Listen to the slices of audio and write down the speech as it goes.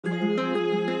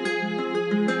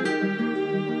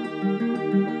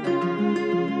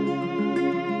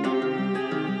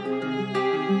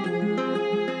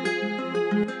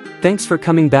Thanks for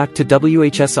coming back to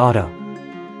WHS Auto.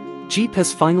 Jeep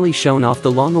has finally shown off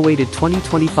the long-awaited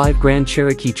 2025 Grand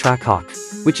Cherokee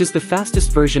Trackhawk, which is the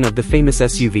fastest version of the famous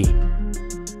SUV.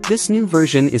 This new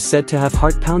version is said to have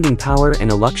heart-pounding power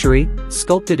and a luxury,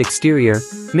 sculpted exterior,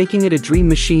 making it a dream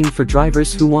machine for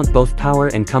drivers who want both power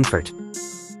and comfort.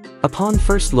 Upon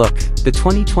first look, the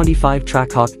 2025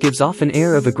 Trackhawk gives off an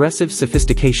air of aggressive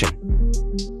sophistication.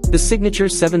 The signature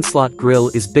 7-slot grille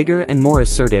is bigger and more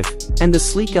assertive, and the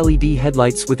sleek LED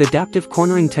headlights with adaptive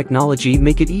cornering technology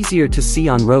make it easier to see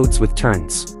on roads with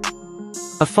turns.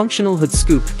 A functional hood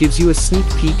scoop gives you a sneak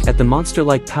peek at the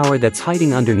monster-like power that's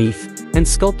hiding underneath, and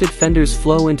sculpted fenders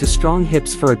flow into strong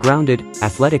hips for a grounded,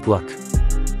 athletic look.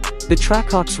 The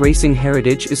Trackhawk's racing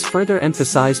heritage is further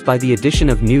emphasized by the addition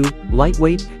of new,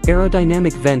 lightweight,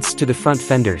 aerodynamic vents to the front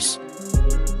fenders.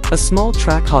 A small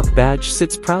Trackhawk badge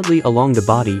sits proudly along the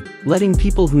body, letting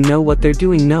people who know what they're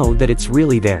doing know that it's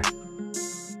really there.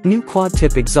 New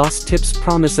quad-tip exhaust tips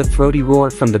promise a throaty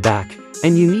roar from the back,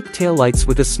 and unique taillights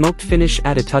with a smoked finish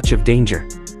add a touch of danger.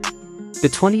 The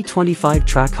 2025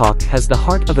 Trackhawk has the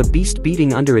heart of a beast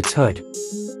beating under its hood.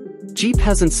 Jeep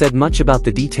hasn't said much about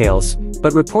the details,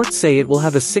 but reports say it will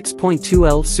have a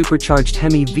 6.2L supercharged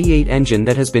Hemi V8 engine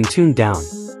that has been tuned down.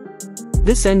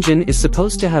 This engine is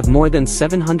supposed to have more than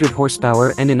 700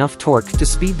 horsepower and enough torque to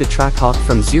speed the Trackhawk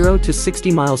from 0 to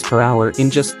 60 miles per hour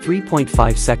in just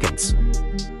 3.5 seconds.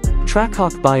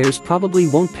 Trackhawk buyers probably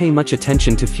won't pay much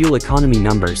attention to fuel economy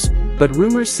numbers, but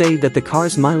rumors say that the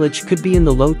car's mileage could be in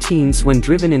the low teens when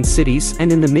driven in cities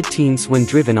and in the mid-teens when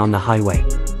driven on the highway.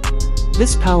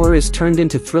 This power is turned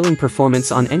into thrilling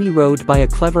performance on any road by a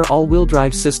clever all-wheel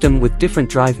drive system with different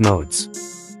drive modes.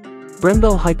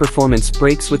 Brembo high-performance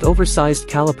brakes with oversized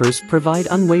calipers provide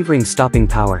unwavering stopping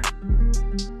power.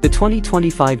 The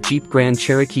 2025 Jeep Grand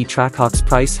Cherokee Trackhawk's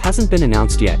price hasn't been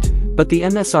announced yet, but the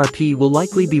MSRP will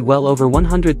likely be well over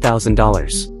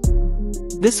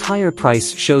 $100,000. This higher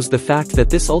price shows the fact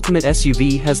that this ultimate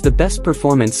SUV has the best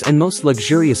performance and most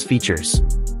luxurious features.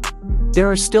 There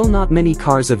are still not many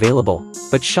cars available,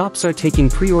 but shops are taking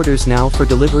pre-orders now for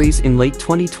deliveries in late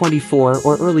 2024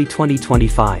 or early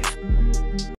 2025.